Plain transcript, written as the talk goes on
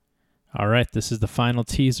All right, this is the final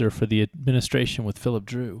teaser for the administration with Philip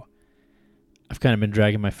Drew. I've kind of been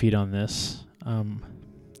dragging my feet on this. I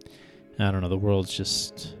don't know, the world's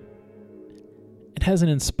just... It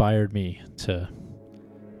hasn't inspired me to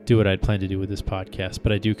do what I'd planned to do with this podcast,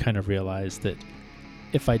 but I do kind of realize that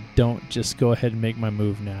if I don't just go ahead and make my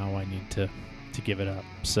move now, I need to give it up.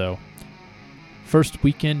 So, first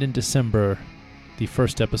weekend in December, the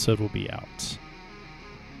first episode will be out.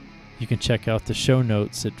 You can check out the show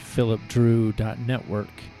notes at philipdrew.network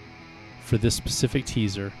for this specific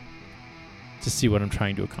teaser to see what I'm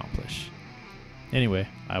trying to accomplish. Anyway,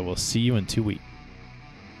 I will see you in 2 weeks.